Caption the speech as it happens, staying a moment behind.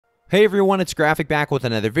Hey everyone, it's Graphic back with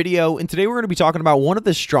another video, and today we're going to be talking about one of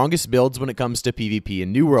the strongest builds when it comes to PvP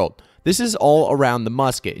in New World. This is all around the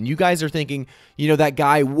musket, and you guys are thinking, that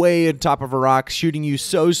guy way at the top of a rock shooting you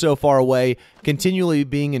so far away, continually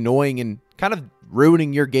being annoying and kind of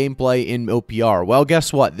ruining your gameplay in OPR. Well,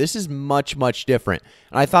 guess what? This is much different,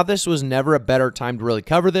 and I thought this was never a better time to really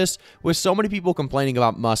cover this with so many people complaining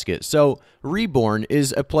about Musket. So Reborn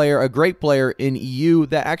is a great player in EU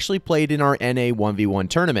that actually played in our NA 1v1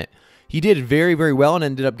 tournament. He did very well and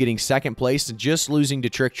ended up getting second place, just losing to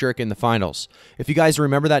Trick in the finals. If you guys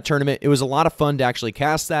remember that tournament, it was a lot of fun to actually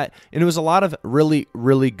cast that, and it was a lot of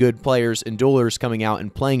really good players and duelers coming out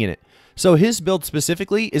and playing in it. So his build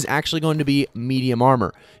specifically is actually going to be medium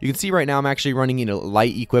armor. You can see right now I'm actually running in a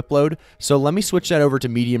light equip load, so let me switch that over to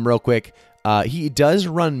medium real quick. He does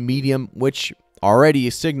run medium, which already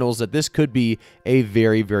signals that this could be a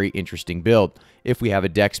very interesting build. If we have a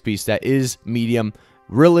dex piece that is medium,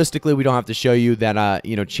 realistically, we don't have to show you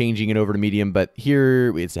that, changing it over to medium, but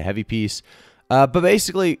here it's a heavy piece. But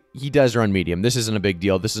basically, he does run medium. This isn't a big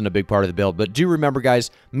deal. This isn't a big part of the build. But do remember,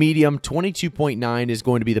 guys, medium 22.9 is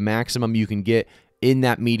going to be the maximum you can get in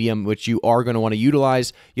that medium, which you are going to want to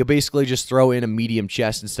utilize. You'll basically just throw in a medium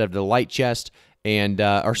chest instead of the light chest. And,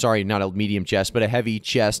 or sorry, not a medium chest, but a heavy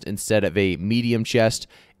chest instead of a medium chest,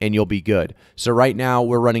 and you'll be good. So right now,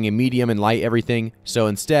 we're running a medium and light everything. So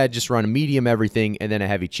instead, just run a medium everything and then a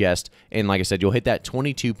heavy chest. And like I said, you'll hit that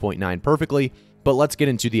 22.9 perfectly. But let's get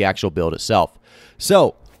into the actual build itself.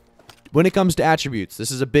 So when it comes to attributes, this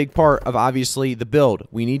is a big part of, obviously, the build.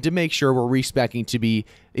 We need to make sure we're respecing to be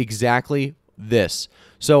exactly this.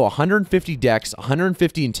 So 150 dex,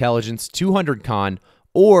 150 intelligence, 200 con,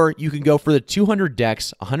 or you can go for the 200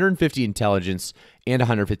 dex, 150 intelligence, and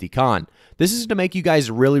 150 con. This is to make you guys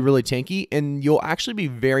really tanky, and you'll actually be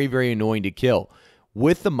very annoying to kill.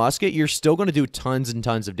 With the musket, you're still going to do tons and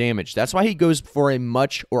tons of damage. That's why he goes for a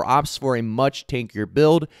much, or opts for a much tankier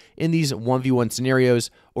build in these 1v1 scenarios,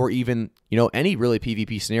 or even, any really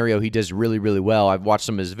PvP scenario. He does really well. I've watched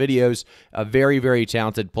some of his videos. A very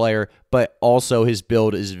talented player, but also his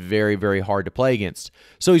build is very hard to play against.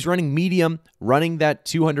 So he's running medium, running that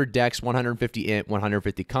 200 dex, 150 int,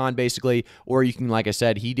 150 con basically, or you can, like I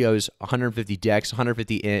said, he goes 150 dex,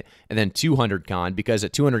 150 int, and then 200 con, because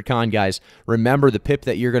at 200 con, guys, remember the pip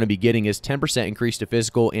that you're going to be getting is 10% increase to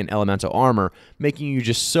physical and elemental armor, making you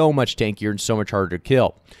just so much tankier and so much harder to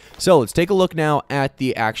kill. So let's take a look now at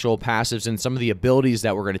the actual passives and some of the abilities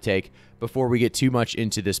that we're going to take before we get too much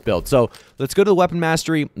into this build. So let's go to the weapon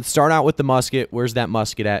mastery. Let's start out with the musket. Where's that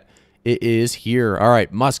musket at? It is here. All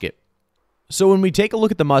right, musket. So when we take a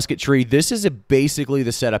look at the musket tree, this is basically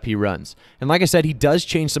the setup he runs. And like I said, he does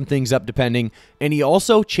change some things up depending, and he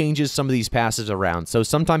also changes some of these passives around. So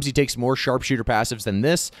sometimes he takes more sharpshooter passives than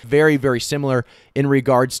this. Very similar in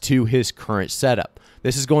regards to his current setup.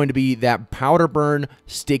 This is going to be that powder burn,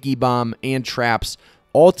 sticky bomb, and traps.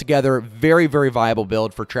 Altogether, very viable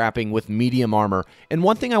build for trapping with medium armor. And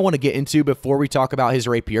one thing I want to get into before we talk about his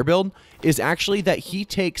rapier build is actually that he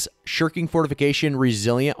takes shirking fortification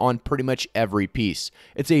resilient on pretty much every piece.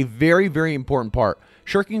 It's a very important part.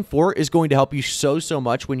 Shirking 4 is going to help you so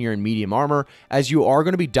much when you're in medium armor, as you are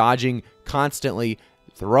going to be dodging constantly,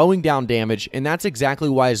 throwing down damage, and that's exactly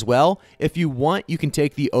why as well, if you want, you can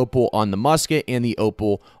take the opal on the musket and the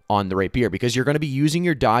opal on the rapier, because you're going to be using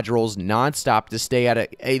your dodge rolls nonstop to stay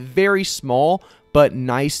at a very small but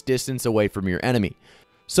nice distance away from your enemy.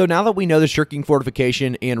 So now that we know the shirking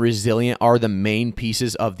fortification and resilient are the main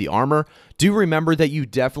pieces of the armor, do remember that you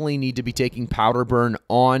definitely need to be taking powder burn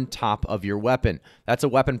on top of your weapon. That's a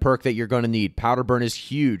weapon perk that you're going to need. Powder burn is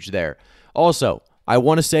huge there. Also, I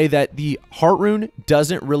want to say that the heart rune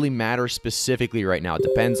doesn't really matter specifically right now. It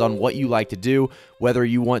depends on what you like to do, whether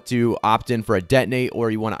you want to opt in for a detonate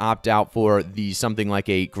or you want to opt out for something like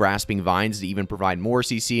a grasping vines to even provide more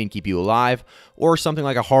CC and keep you alive, or something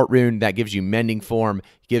like a heart rune that gives you mending form,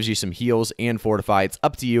 gives you some heals and fortify. It's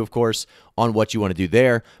up to you, of course, on what you want to do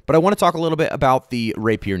there. But I want to talk a little bit about the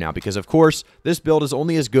rapier now, because of course this build is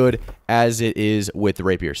only as good as it is with the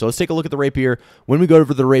rapier. So let's take a look at the rapier. When we go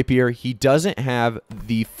over the rapier, he doesn't have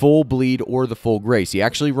the full bleed or the full grace. He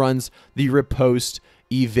actually runs the riposte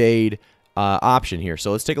evade option here.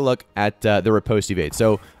 So let's take a look at the riposte evade.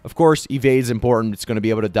 So of course evade is important. It's going to be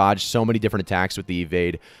able to dodge so many different attacks with the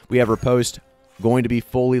evade. We have riposte going to be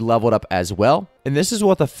fully leveled up as well. And this is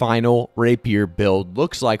what the final rapier build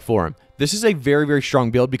looks like for him. This is a very strong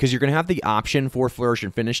build because you're going to have the option for flourish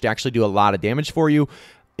and finish to actually do a lot of damage for you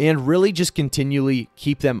and really just continually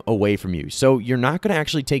keep them away from you. So you're not going to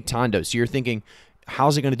actually take Tondo. So you're thinking,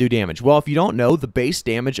 how's it going to do damage? Well, if you don't know, the base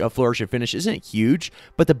damage of Flourish and Finish isn't huge,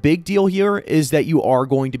 but the big deal here is that you are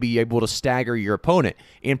going to be able to stagger your opponent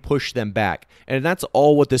and push them back. And that's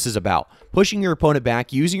all what this is about. Pushing your opponent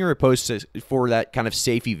back, using your riposte for that kind of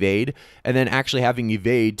safe evade, and then actually having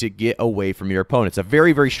evade to get away from your opponent. It's a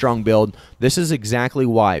very, very strong build. This is exactly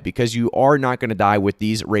why, because you are not going to die with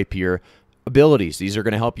these rapier abilities. These are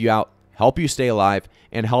going to help you out, help you stay alive,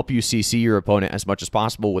 and help you CC your opponent as much as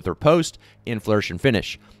possible with riposte and Flourish and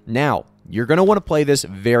Finish. Now, you're going to want to play this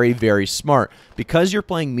very, very smart. Because you're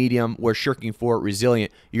playing medium, where Shirking Fort,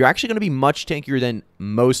 Resilient, you're actually going to be much tankier than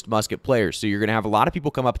most Musket players. So you're going to have a lot of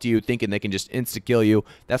people come up to you thinking they can just insta-kill you.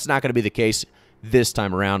 That's not going to be the case this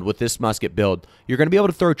time around with this Musket build. You're going to be able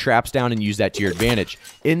to throw traps down and use that to your advantage.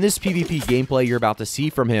 In this PvP gameplay you're about to see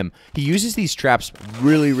from him, he uses these traps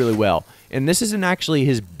really, really well. And this isn't actually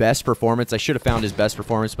his best performance. I should have found his best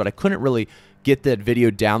performance, but I couldn't really get that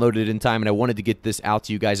video downloaded in time, and I wanted to get this out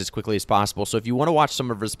to you guys as quickly as possible. So if you want to watch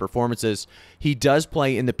some of his performances, he does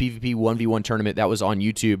play in the PvP 1v1 tournament that was on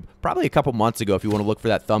YouTube probably a couple months ago. If you want to look for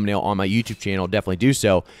that thumbnail on my YouTube channel, definitely do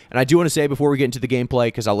so. And I do want to say before we get into the gameplay,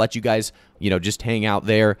 because I'll let you guys, just hang out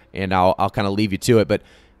there, and I'll kind of leave you to it, but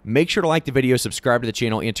make sure to like the video, subscribe to the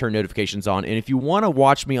channel, and turn notifications on. And if you want to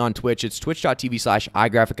watch me on Twitch, it's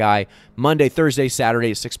twitch.tv/iGraphicEye, Monday, Thursday,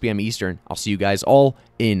 Saturday at 6 p.m. Eastern. I'll see you guys all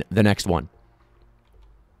in the next one.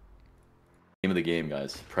 Name of the game,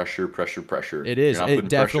 guys. Pressure, pressure, pressure. It is. It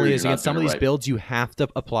definitely is. Against some of these builds, you have to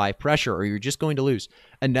apply pressure or you're just going to lose.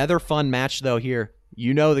 Another fun match, though, here.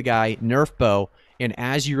 You know the guy, Nerf Bow, and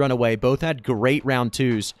As You Run Away. Both had great round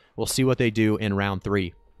 2s. We'll see what they do in round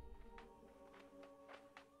 3.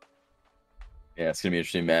 Yeah, it's going to be an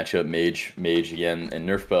interesting matchup. Mage again. And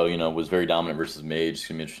Nerf Bow, was very dominant versus Mage. It's going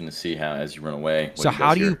to be interesting to see how As You Run Away. So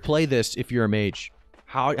how do you play this if you're a Mage?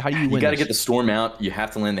 How do you win? You got to get the Storm out. You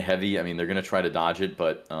have to land the heavy. I mean, they're going to try to dodge it,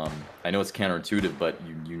 but I know it's counterintuitive, but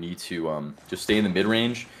you need to just stay in the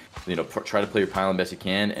mid-range. Try to play your pylon best you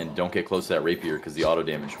can, and don't get close to that rapier because the auto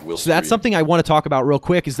damage will. So that's something I want to talk about real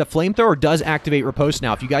quick. Is the flamethrower does activate riposte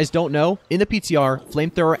now? If you guys don't know, in the PTR,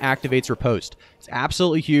 flamethrower activates riposte. It's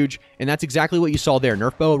absolutely huge, and that's exactly what you saw there.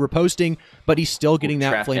 Nerf Bow riposting, but he's still getting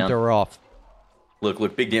that flamethrower off.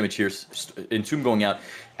 Look, big damage here. Entomb going out.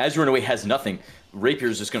 As You Run Away has nothing.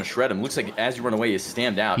 Rapier's just going to shred him. Looks like As You Run Away is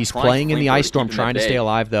stammed out. He's playing in the Ice Storm, trying to stay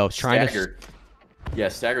alive, though. Stagger. Yeah,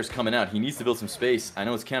 Stagger's coming out. He needs to build some space. I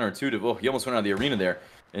know it's counterintuitive. Oh, he almost went out of the arena there.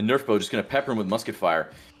 And Nerf Bow just going to pepper him with musket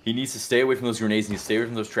fire. He needs to stay away from those grenades. He needs to stay away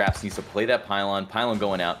from those traps. He needs to play that pylon. Pylon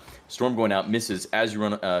going out. Storm going out. Misses. As You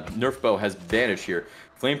Run... Nerf Bow has advantage here.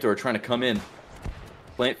 Flamethrower trying to come in.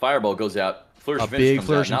 Fireball goes out. Flourish and Finish comes out. A big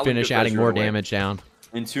Flourish and Finish adding more damage down.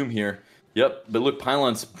 Entomb here. Yep, but look,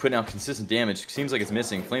 Pylon's putting out consistent damage. Seems like it's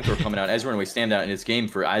missing. Flamethrower coming out. As You Run Away, stand out, and it's game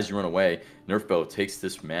for As You Run Away. Nerf Bow takes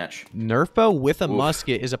this match. Nerf Bow with a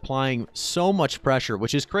musket is applying so much pressure,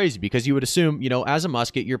 which is crazy because you would assume, as a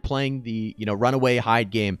musket, you're playing the, runaway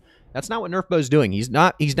hide game. That's not what Nerf Bow's doing. He's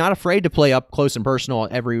not afraid to play up close and personal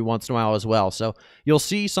every once in a while as well. So you'll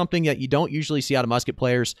see something that you don't usually see out of musket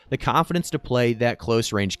players, the confidence to play that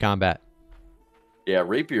close range combat. Yeah,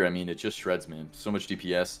 Rapier, I mean, it just shreds, man. So much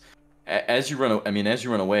DPS. As you run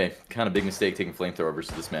away, kind of big mistake taking Flamethrower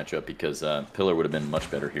versus this matchup because Pillar would have been much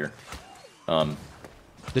better here.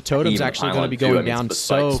 The totem's actually going to be going down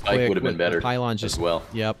so Spike quick. Would have been better Pylons just as well.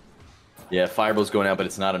 Yep. Yeah, Fireball's going out, but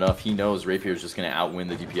it's not enough. He knows Rapier's just going to outwin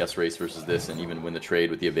the DPS race versus this and even win the trade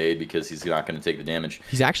with the evade because he's not going to take the damage.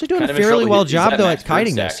 He's actually doing a fairly well job, though, at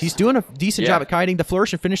kiting this. He's doing a decent job at kiting. The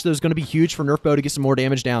Flourish and Finish, though, is going to be huge for Nerf Bow to get some more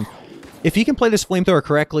damage down. If he can play this Flamethrower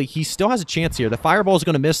correctly, he still has a chance here. The Fireball is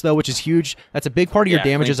going to miss, though, which is huge. That's a big part of your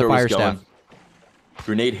damage as a Fire Staff.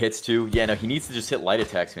 Grenade hits, too. Yeah, no, he needs to just hit light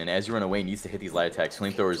attacks, man. As You Run Away, he needs to hit these light attacks.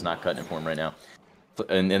 Flamethrower is not cutting it for him right now.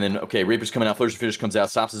 And then, okay, Rapier's coming out. Flourish and Finish comes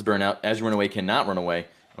out, stops his burnout. As You Run Away cannot run away.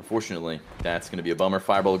 Unfortunately, that's going to be a bummer.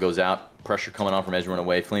 Fireball goes out. Pressure coming on from As You Run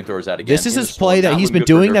Away. Flamethrower's out again. This is his play that he's been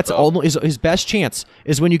doing. That's his best chance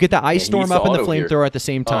is when you get the Ice Storm up and the Flamethrower at the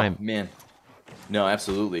same time. Oh, man. No,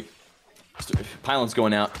 absolutely. Pylon's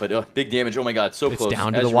going out, but big damage. Oh my god, so close. It's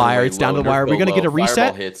down to the wire. It's down to the wire. We're going to get a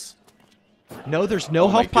reset. Hits. No, there's no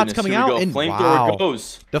health pots coming out. And Flamethrower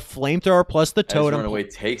goes. The Flamethrower plus the totem. As You Run Away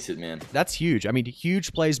takes it, man. That's huge. I mean,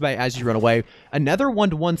 huge plays by As You Run Away. Another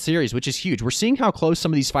 1-to-1 series, which is huge. We're seeing how close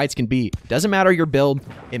some of these fights can be. Doesn't matter your build.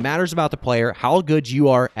 It matters about the player, how good you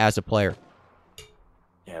are as a player.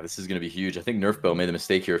 Yeah, this is going to be huge. I think Nerf Bow made the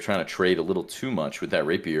mistake here of trying to trade a little too much with that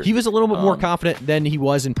Rapier. He was a little bit more confident than he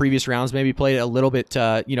was in previous rounds. Maybe played it a little bit,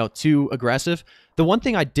 too aggressive. The one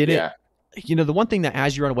thing I didn't, the one thing that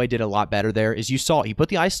As You Run Away did a lot better there is you saw he put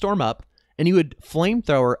the Ice Storm up, and he would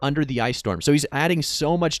flamethrower under the ice storm. So he's adding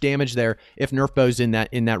so much damage there if Nerf Bow's in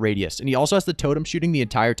that radius. And he also has the totem shooting the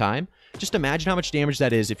entire time. Just imagine how much damage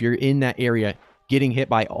that is if you're in that area getting hit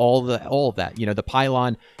by all of that. You know, the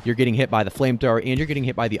pylon, you're getting hit by the flamethrower, and you're getting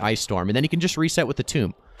hit by the ice storm. And then you can just reset with the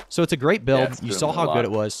tomb. So it's a great build. Yeah, you saw how good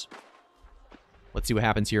it was. Let's see what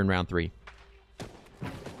happens here in round 3.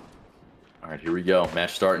 All right, here we go.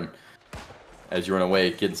 Match starting. As you run away,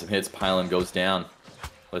 getting some hits. Pylon goes down.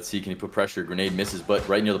 Let's see, can he put pressure? Grenade misses, but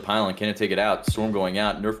right near the pylon. Can it take it out? Storm going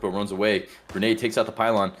out. Nerf Bow runs away. Grenade takes out the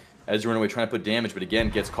pylon. As you run away, trying to put damage, but again,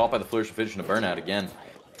 gets caught by the flourish of finish and a burnout again.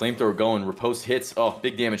 Flamethrower going. Riposte hits. Oh,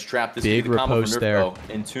 big damage trap. This big could be the combo for riposte Nerf there. Bow.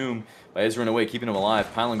 Entomb by Ezreal away, keeping him alive.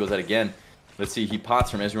 Pylon goes out again. Let's see, he pots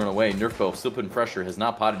from Ezreal away. Nerf Bow still putting pressure. Has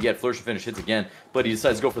not potted yet. Flourish of finish hits again, but he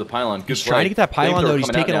decides to go for the pylon. Good He's play. trying to get that pylon, though. He's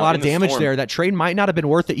taking a lot of damage storm. there. That trade might not have been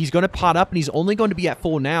worth it. He's going to pot up, and he's only going to be at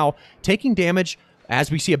full now. Taking damage as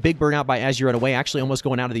we see a big burnout by As You Run Away, actually almost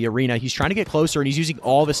going out of the arena. He's trying to get closer, and he's using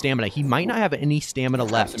all of his stamina. He might not have any stamina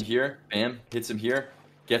left. Hits him here. Bam. Hits him here.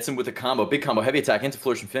 Gets him with a combo. Big combo. Heavy attack into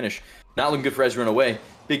flourish and finish. Not looking good for As You Run Away.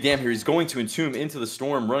 Big damn here. He's going to entomb into the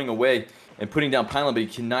storm, running away and putting down pylon, but he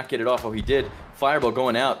cannot get it off. Oh, he did. Fireball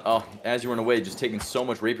going out. Oh, As You Run Away, just taking so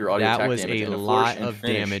much rapier audio attack damage. That was a lot of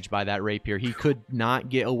damage by that rapier. He could not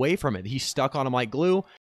get away from it. He's stuck on him like glue.